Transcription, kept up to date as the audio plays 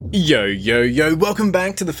Yo, yo, yo, welcome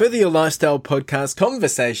back to the Further Your Lifestyle podcast,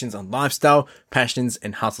 conversations on lifestyle, passions,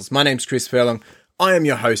 and hustles. My name's Chris Furlong. I am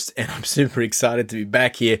your host, and I'm super excited to be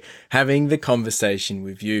back here having the conversation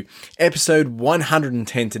with you. Episode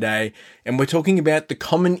 110 today, and we're talking about the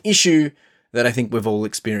common issue that I think we've all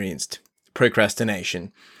experienced,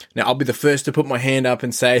 procrastination. Now, I'll be the first to put my hand up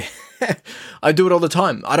and say, I do it all the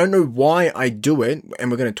time. I don't know why I do it,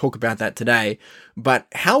 and we're going to talk about that today, but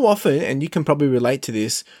how often, and you can probably relate to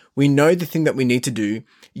this, we know the thing that we need to do,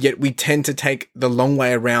 yet we tend to take the long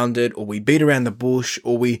way around it, or we beat around the bush,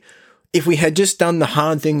 or if we had just done the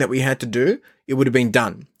hard thing that we had to do, it would have been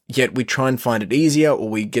done. Yet we try and find it easier, or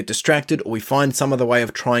we get distracted, or we find some other way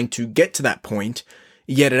of trying to get to that point,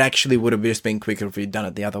 yet it actually would have just been quicker if we'd done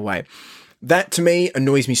it the other way. That to me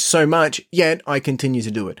annoys me so much, yet I continue to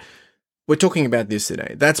do it. We're talking about this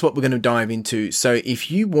today. That's what we're going to dive into. So if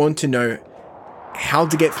you want to know how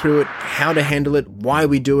to get through it, how to handle it, why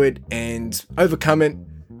we do it, and overcome it,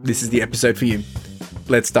 this is the episode for you.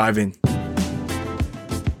 Let's dive in.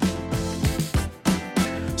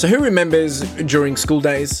 So who remembers during school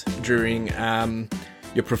days, during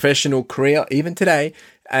your professional career, even today,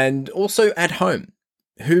 and also at home,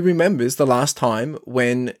 who remembers the last time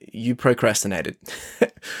when you procrastinated?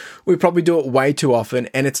 We probably do it way too often,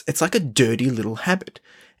 and it's like a dirty little habit.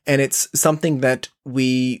 And it's something that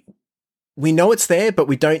we know it's there, but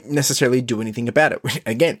we don't necessarily do anything about it.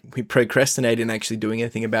 Again, we procrastinate in actually doing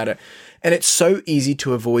anything about it. And it's so easy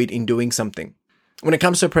to avoid in doing something. When it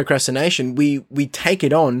comes to procrastination, we take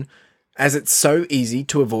it on as it's so easy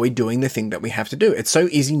to avoid doing the thing that we have to do. It's so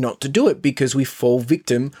easy not to do it because we fall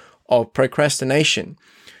victim of procrastination.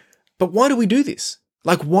 But why do we do this?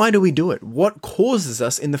 Like, why do we do it? What causes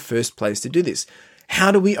us in the first place to do this? How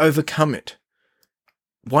do we overcome it?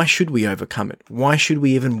 Why should we overcome it? Why should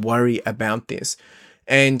we even worry about this?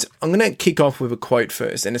 And I'm going to kick off with a quote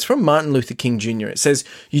first, and it's from Martin Luther King Jr. It says,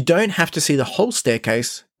 "You don't have to see the whole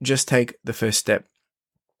staircase, just take the first step."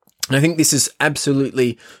 And I think this is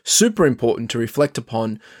absolutely super important to reflect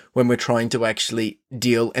upon when we're trying to actually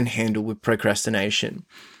deal and handle with procrastination.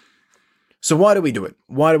 So why do we do it?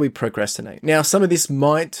 Why do we procrastinate? Now, some of this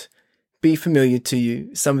might be familiar to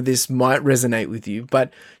you. Some of this might resonate with you.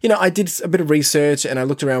 But, I did a bit of research and I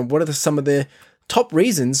looked around. What are some of the top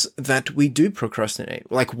reasons that we do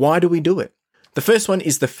procrastinate? Like, why do we do it? The first one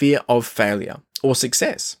is the fear of failure or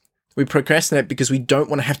success. We procrastinate because we don't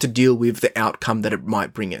want to have to deal with the outcome that it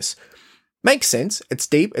might bring us. Makes sense. It's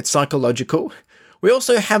deep. It's psychological. We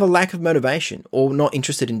also have a lack of motivation or not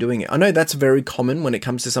interested in doing it. I know that's very common when it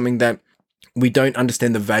comes to something that we don't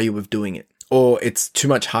understand the value of doing it, or it's too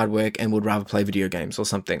much hard work and would rather play video games or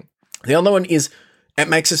something. The other one is it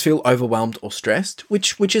makes us feel overwhelmed or stressed,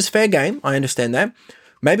 which is fair game. I understand that.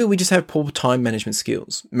 Maybe we just have poor time management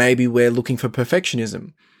skills. Maybe we're looking for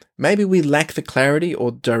perfectionism. Maybe we lack the clarity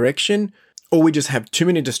or direction, or we just have too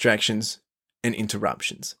many distractions and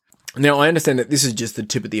interruptions. Now, I understand that this is just the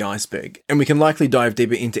tip of the iceberg, and we can likely dive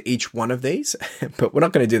deeper into each one of these, but we're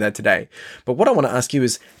not going to do that today. But what I want to ask you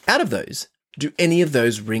is, out of those, do any of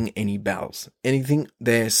those ring any bells? Anything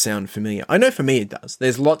there sound familiar? I know for me it does.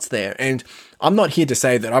 There's lots there, and I'm not here to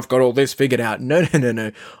say that I've got all this figured out. No.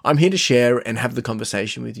 I'm here to share and have the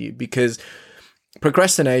conversation with you because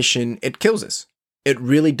procrastination, it kills us. It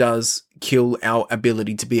really does kill our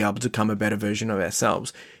ability to be able to become a better version of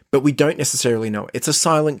ourselves, but we don't necessarily know it. It's a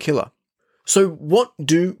silent killer. So what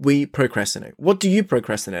do we procrastinate? What do you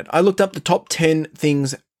procrastinate? I looked up the top 10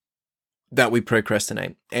 things that we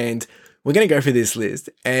procrastinate, and we're going to go through this list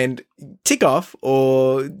and tick off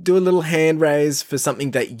or do a little hand raise for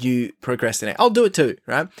something that you procrastinate. I'll do it too,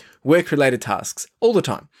 right? Work-related tasks, all the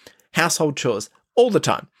time. Household chores, all the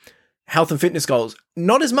time. Health and fitness goals,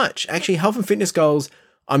 not as much. Actually, health and fitness goals,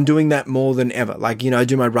 I'm doing that more than ever. Like, I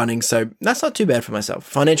do my running, so that's not too bad for myself.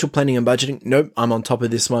 Financial planning and budgeting, nope, I'm on top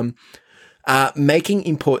of this one. Making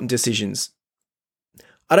important decisions.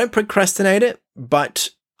 I don't procrastinate it, but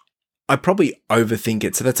I probably overthink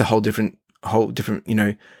it. So that's a whole different,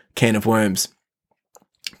 can of worms.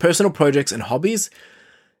 Personal projects and hobbies.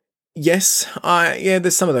 Yes,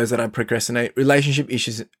 there's some of those that I procrastinate. Relationship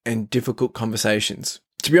issues and difficult conversations.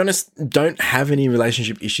 To be honest, don't have any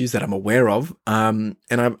relationship issues that I'm aware of. And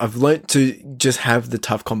I've learnt to just have the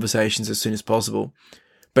tough conversations as soon as possible.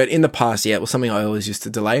 But in the past, it was something I always used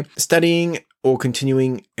to delay. Studying or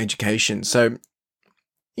continuing education. So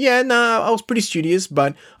I was pretty studious,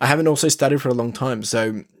 but I haven't also studied for a long time.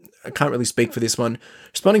 So I can't really speak for this one.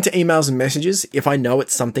 Responding to emails and messages. If I know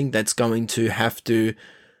it's something that's going to have to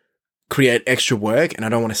create extra work and I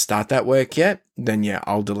don't want to start that work yet, then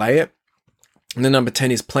I'll delay it. And then number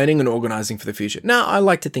 10 is planning and organizing for the future. Now, I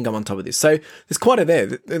like to think I'm on top of this. So there's quite a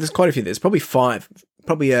few. There's probably 5,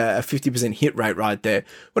 probably a 50% hit rate right there.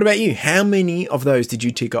 What about you? How many of those did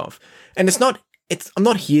you tick off? And I'm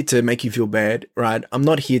not here to make you feel bad, right? I'm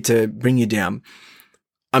not here to bring you down.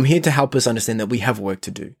 I'm here to help us understand that we have work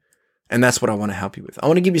to do. And that's what I want to help you with. I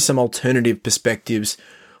want to give you some alternative perspectives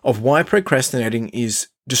of why procrastinating is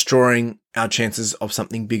destroying our chances of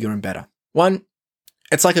something bigger and better. 1,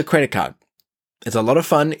 it's like a credit card. It's a lot of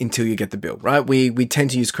fun until you get the bill, right? We tend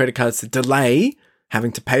to use credit cards to delay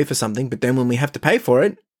having to pay for something, but then when we have to pay for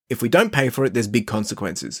it, if we don't pay for it, there's big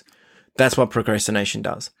consequences. That's what procrastination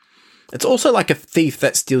does. It's also like a thief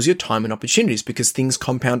that steals your time and opportunities because things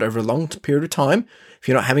compound over a long period of time. If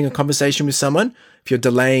you're not having a conversation with someone, if you're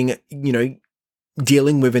delaying,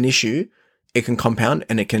 dealing with an issue, it can compound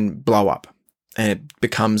and it can blow up. And it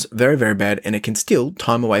becomes very, very bad, and it can steal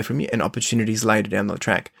time away from you and opportunities later down the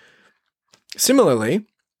track. Similarly,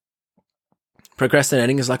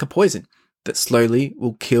 procrastinating is like a poison that slowly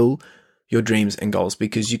will kill your dreams and goals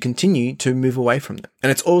because you continue to move away from them.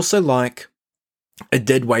 And it's also like a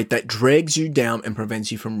dead weight that drags you down and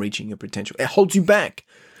prevents you from reaching your potential. It holds you back.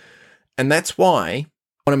 And that's why I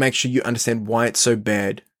want to make sure you understand why it's so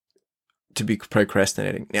bad to be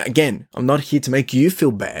procrastinating. Now, again, I'm not here to make you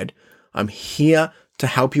feel bad. I'm here to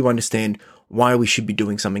help you understand why we should be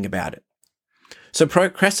doing something about it. So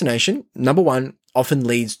procrastination, number 1, often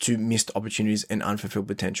leads to missed opportunities and unfulfilled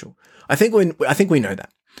potential. I think we know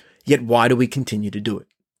that. Yet why do we continue to do it?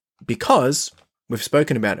 Because we've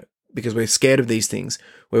spoken about it. Because we're scared of these things.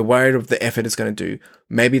 We're worried of the effort it's going to do.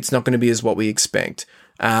 Maybe it's not going to be as what we expect.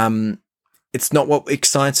 It's not what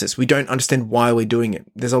excites us. We don't understand why we're doing it.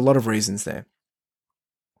 There's a lot of reasons there.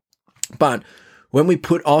 But when we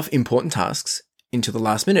put off important tasks into the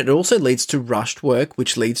last minute, it also leads to rushed work,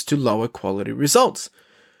 which leads to lower quality results.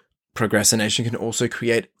 Procrastination can also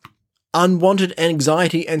create unwanted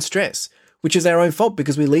anxiety and stress, which is our own fault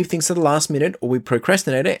because we leave things to the last minute or we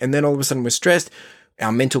procrastinate it, and then all of a sudden we're stressed.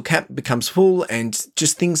 Our mental cap becomes full and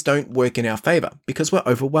just things don't work in our favor because we're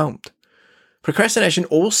overwhelmed. Procrastination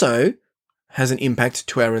also has an impact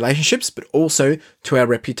to our relationships, but also to our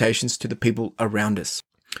reputations to the people around us.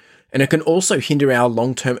 And it can also hinder our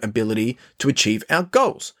long-term ability to achieve our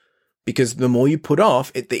goals because the more you put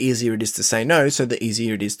off it, the easier it is to say no, so the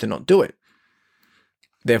easier it is to not do it.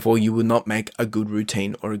 Therefore, you will not make a good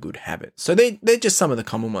routine or a good habit. So they're just some of the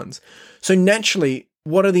common ones. So naturally,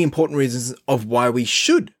 what are the important reasons of why we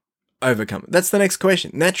should overcome it? That's the next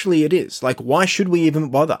question. Naturally, it is. Like, why should we even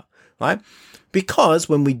bother? Right? Because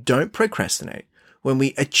when we don't procrastinate, when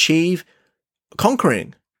we achieve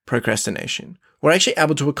conquering procrastination, we're actually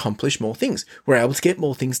able to accomplish more things. We're able to get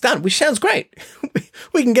more things done, which sounds great.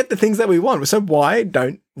 We can get the things that we want. So why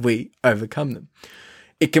don't we overcome them?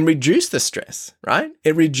 It can reduce the stress, right?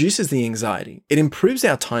 It reduces the anxiety. It improves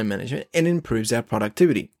our time management and improves our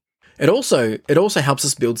productivity. It also helps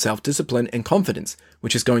us build self-discipline and confidence,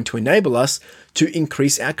 which is going to enable us to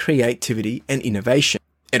increase our creativity and innovation.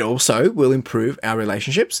 It also will improve our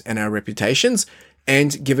relationships and our reputations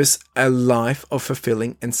and give us a life of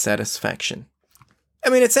fulfilling and satisfaction. I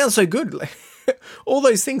mean, it sounds so good. All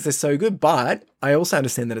those things are so good, but I also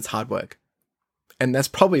understand that it's hard work. And that's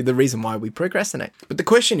probably the reason why we procrastinate. But the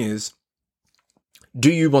question is,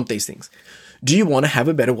 do you want these things? Do you want to have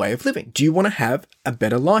a better way of living? Do you want to have a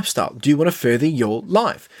better lifestyle? Do you want to further your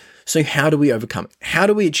life? So how do we overcome it? How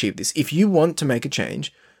do we achieve this? If you want to make a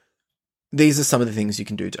change, these are some of the things you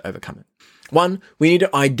can do to overcome it. 1, we need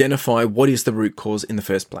to identify what is the root cause in the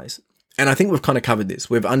first place. And I think we've kind of covered this.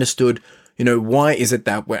 We've understood, why is it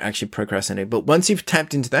that we're actually procrastinating? But once you've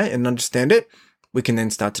tapped into that and understand it, we can then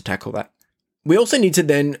start to tackle that. We also need to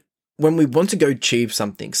then, when we want to go achieve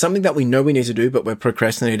something that we know we need to do, but we're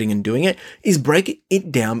procrastinating and doing it, is break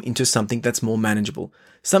it down into something that's more manageable,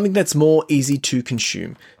 something that's more easy to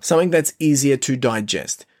consume, something that's easier to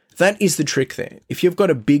digest. That is the trick there. If you've got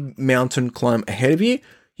a big mountain climb ahead of you,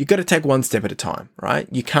 you've got to take one step at a time, right?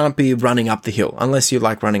 You can't be running up the hill unless you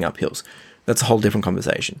like running up hills. That's a whole different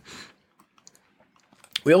conversation.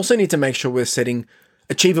 We also need to make sure we're setting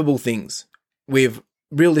achievable things with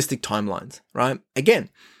realistic timelines, right? Again,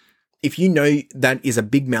 if you know that is a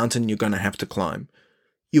big mountain you're going to have to climb,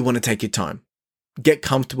 you want to take your time. Get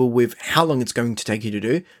comfortable with how long it's going to take you to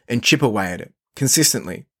do and chip away at it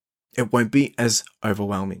consistently. It won't be as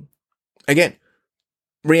overwhelming. Again,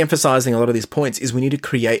 re-emphasizing a lot of these points is we need to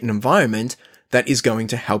create an environment that is going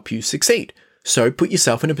to help you succeed. So put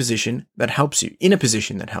yourself in a position that helps you,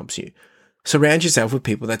 Surround yourself with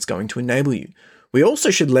people that's going to enable you. We also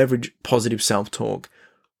should leverage positive self-talk.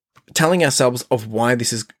 telling ourselves of why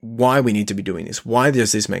we need to be doing this. Why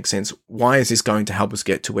does this make sense? Why is this going to help us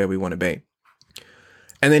get to where we want to be?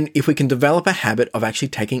 And then if we can develop a habit of actually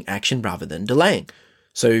taking action rather than delaying.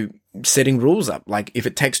 So setting rules up, like if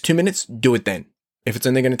it takes 2 minutes, do it then. If it's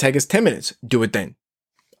only going to take us 10 minutes, do it then.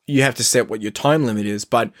 You have to set what your time limit is,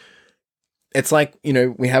 but it's like,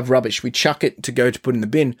 we have rubbish. We chuck it to go to put in the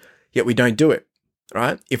bin, yet we don't do it,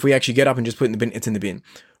 right? If we actually get up and just put it in the bin, it's in the bin.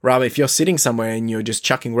 Rather, if you're sitting somewhere and you're just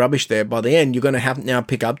chucking rubbish there, by the end, you're going to have now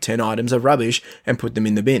pick up 10 items of rubbish and put them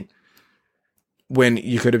in the bin, when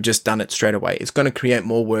you could have just done it straight away. It's going to create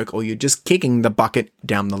more work, or you're just kicking the bucket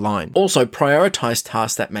down the line. Also, prioritize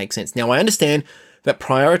tasks that make sense. Now, I understand that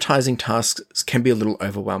prioritizing tasks can be a little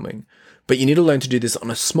overwhelming, but you need to learn to do this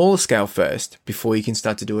on a smaller scale first before you can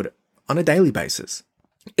start to do it on a daily basis.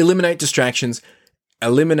 Eliminate distractions.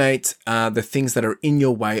 Eliminate the things that are in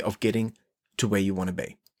your way of getting to where you want to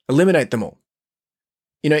be. Eliminate them all.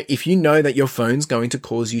 If you know that your phone's going to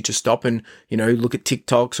cause you to stop and, look at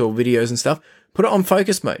TikToks or videos and stuff, put it on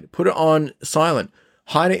focus mode, put it on silent,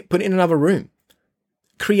 hide it, put it in another room.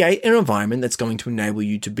 Create an environment that's going to enable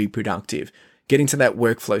you to be productive, get into that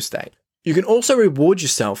workflow state. You can also reward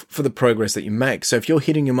yourself for the progress that you make. So if you're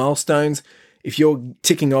hitting your milestones, if you're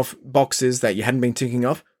ticking off boxes that you hadn't been ticking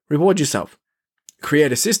off, reward yourself.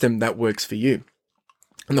 Create a system that works for you.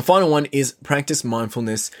 And the final one is practice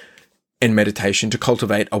mindfulness and meditation to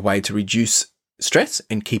cultivate a way to reduce stress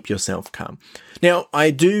and keep yourself calm. Now,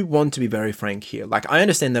 I do want to be very frank here. I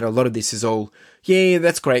understand that a lot of this is all, yeah,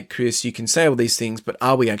 that's great, Chris. You can say all these things, but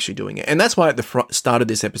are we actually doing it? And that's why at the start of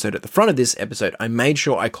this episode, at the front of this episode, I made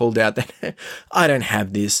sure I called out that I don't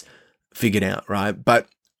have this figured out, right? But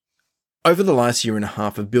over the last year and a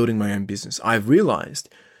half of building my own business, I've realized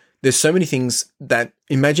there's so many things that,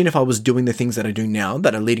 imagine if I was doing the things that I do now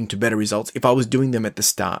that are leading to better results, if I was doing them at the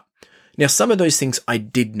start. Now, some of those things I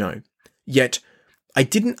did know, yet I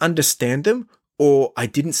didn't understand them, or I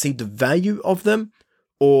didn't see the value of them,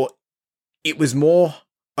 or it was more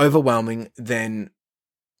overwhelming than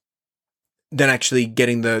actually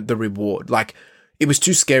getting the reward. It was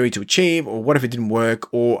too scary to achieve, or what if it didn't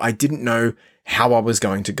work, or I didn't know how I was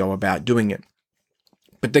going to go about doing it.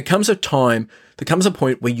 But there comes a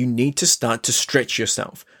point where you need to start to stretch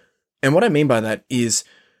yourself. And what I mean by that is,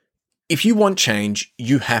 if you want change,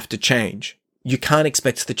 you have to change. You can't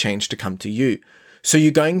expect the change to come to you. So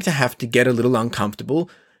you're going to have to get a little uncomfortable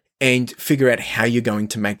and figure out how you're going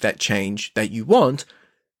to make that change that you want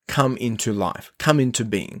come into life, come into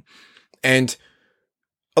being. And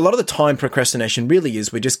a lot of the time, procrastination really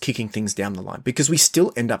is we're just kicking things down the line because we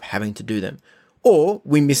still end up having to do them. Or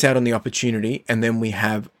we miss out on the opportunity and then we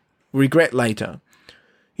have regret later.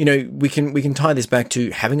 We can tie this back to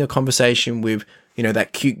having a conversation with,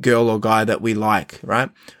 that cute girl or guy that we like,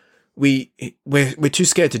 right? We're too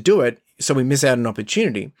scared to do it, so we miss out on an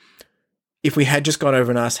opportunity. If we had just gone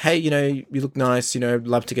over and asked, hey, you look nice,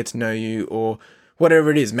 love to get to know you, or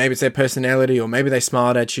whatever it is, maybe it's their personality, or maybe they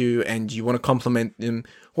smiled at you and you want to compliment them,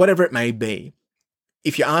 whatever it may be.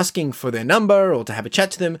 If you're asking for their number or to have a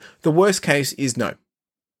chat to them, the worst case is no.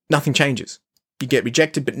 Nothing changes. You get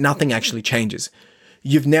rejected, but nothing actually changes.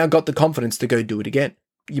 You've now got the confidence to go do it again.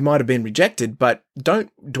 You might have been rejected, but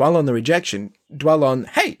don't dwell on the rejection. Dwell on,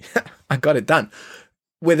 hey, I got it done.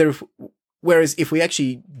 Whereas if we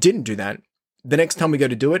actually didn't do that, the next time we go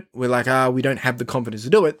to do it, we're like, we don't have the confidence to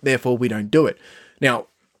do it, therefore we don't do it. Now,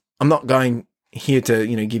 I'm not going here to,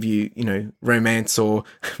 give you, romance or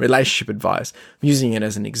relationship advice. I'm using it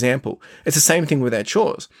as an example. It's the same thing with our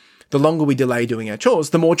chores. The longer we delay doing our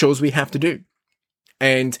chores, the more chores we have to do.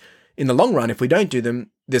 And in the long run, if we don't do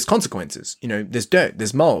them, there's consequences. There's dirt,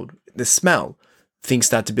 there's mold, there's smell. Things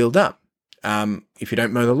start to build up. If you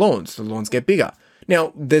don't mow the lawns get bigger.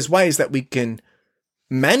 Now, there's ways that we can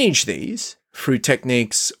manage these through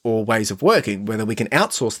techniques or ways of working, whether we can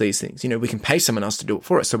outsource these things. We can pay someone else to do it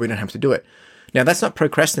for us so we don't have to do it. Now, that's not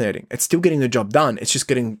procrastinating. It's still getting the job done. It's just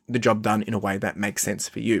getting the job done in a way that makes sense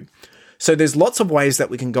for you. So there's lots of ways that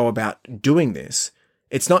we can go about doing this.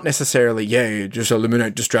 It's not necessarily, you just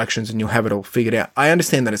eliminate distractions and you'll have it all figured out. I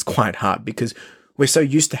understand that it's quite hard because we're so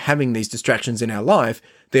used to having these distractions in our life.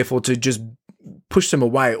 Therefore, to just push them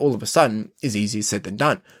away all of a sudden is easier said than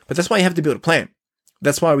done. But that's why you have to build a plan.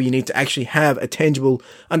 That's why you need to actually have a tangible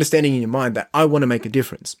understanding in your mind that I want to make a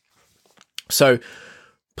difference. So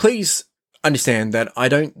please understand that I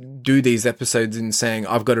don't do these episodes in saying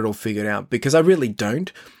I've got it all figured out, because I really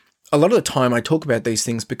don't. A lot of the time I talk about these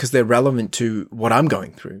things because they're relevant to what I'm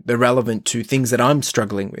going through. They're relevant to things that I'm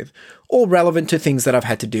struggling with, or relevant to things that I've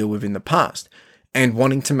had to deal with in the past, and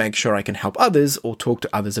wanting to make sure I can help others or talk to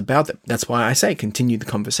others about them. That's why I say continue the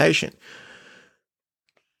conversation.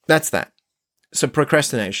 That's that. So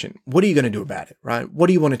procrastination, what are you going to do about it, right? What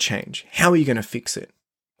do you want to change? How are you going to fix it?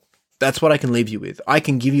 That's what I can leave you with. I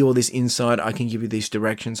can give you all this insight. I can give you these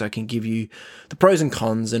directions. I can give you the pros and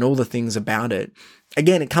cons and all the things about it.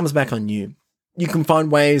 Again, it comes back on you. You can find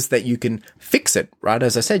ways that you can fix it, right?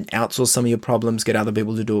 As I said, outsource some of your problems, get other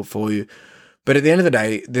people to do it for you. But at the end of the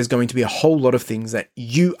day, there's going to be a whole lot of things that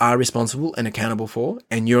you are responsible and accountable for,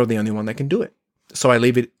 and you're the only one that can do it. So I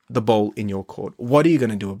leave the ball in your court. What are you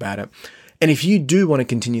going to do about it? And if you do want to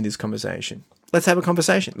continue this conversation, let's have a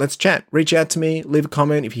conversation. Let's chat. Reach out to me. Leave a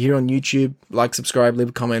comment. If you're here on YouTube, like, subscribe, leave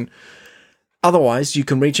a comment. Otherwise, you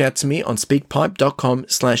can reach out to me on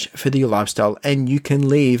speakpipe.com/furtheryourlifestyle, and you can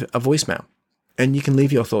leave a voicemail. And you can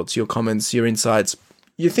leave your thoughts, your comments, your insights,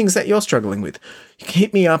 your things that you're struggling with. You can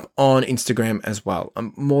hit me up on Instagram as well.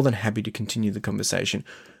 I'm more than happy to continue the conversation.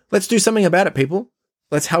 Let's do something about it, people.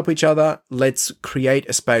 Let's help each other. Let's create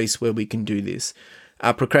a space where we can do this.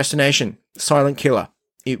 Procrastination, silent killer.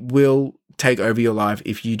 It will take over your life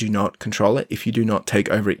if you do not control it, if you do not take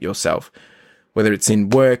over it yourself. Whether it's in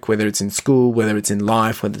work, whether it's in school, whether it's in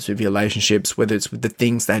life, whether it's with your relationships, whether it's with the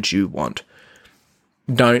things that you want.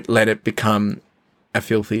 Don't let it become a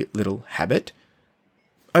filthy little habit.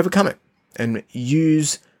 Overcome it and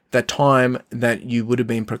use the time that you would have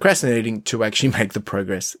been procrastinating to actually make the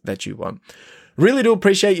progress that you want. Really do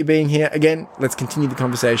appreciate you being here. Again, let's continue the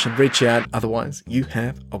conversation. Reach out. Otherwise, you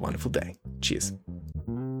have a wonderful day. Cheers.